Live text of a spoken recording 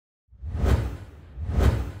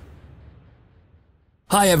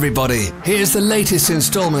Hi everybody, here's the latest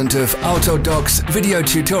installment of Autodoc's video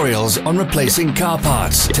tutorials on replacing car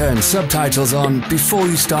parts. Turn subtitles on before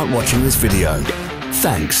you start watching this video.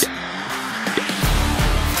 Thanks.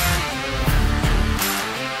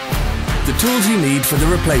 The tools you need for the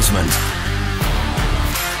replacement.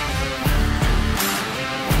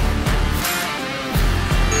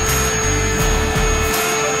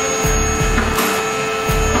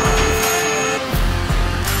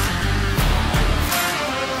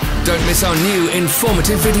 Don't miss our new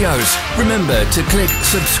informative videos. Remember to click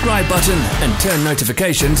subscribe button and turn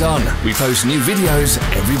notifications on. We post new videos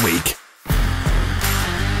every week.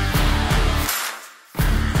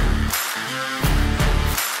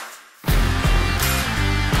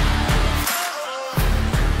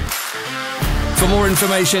 For more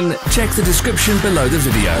information, check the description below the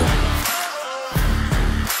video.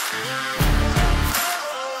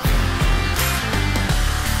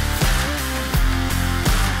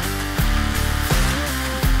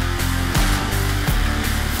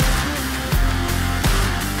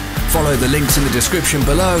 Follow the links in the description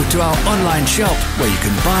below to our online shop where you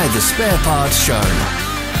can buy the spare parts shown.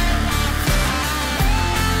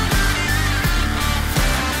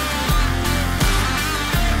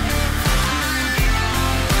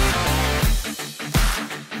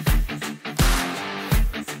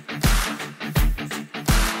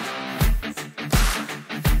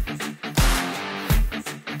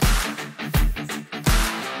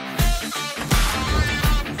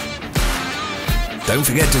 Don't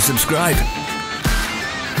forget to subscribe.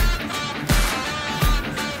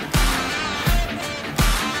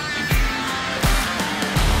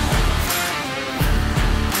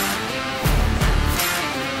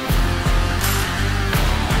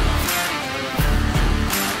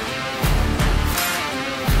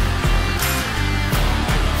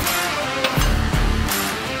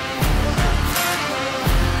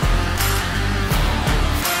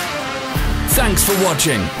 Thanks for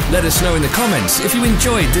watching. Let us know in the comments if you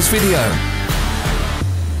enjoyed this video.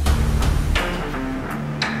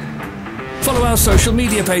 Follow our social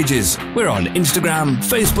media pages. We're on Instagram,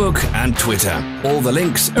 Facebook and Twitter. All the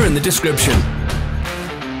links are in the description.